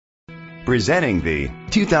Presenting the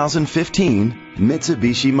 2015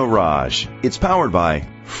 Mitsubishi Mirage. It's powered by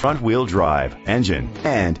front-wheel drive engine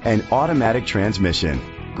and an automatic transmission.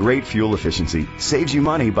 Great fuel efficiency saves you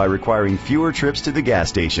money by requiring fewer trips to the gas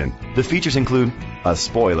station. The features include a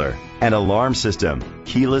spoiler, an alarm system,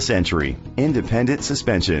 keyless entry, independent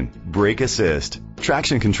suspension, brake assist,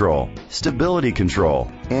 traction control, stability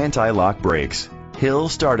control, anti-lock brakes, hill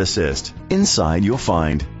start assist. Inside you'll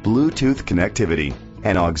find Bluetooth connectivity,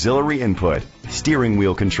 an auxiliary input, steering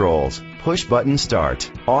wheel controls, push button start,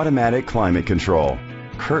 automatic climate control,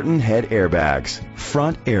 curtain head airbags,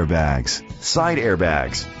 front airbags, side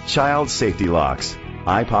airbags, child safety locks,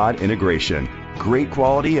 iPod integration. Great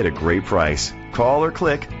quality at a great price. Call or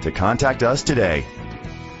click to contact us today.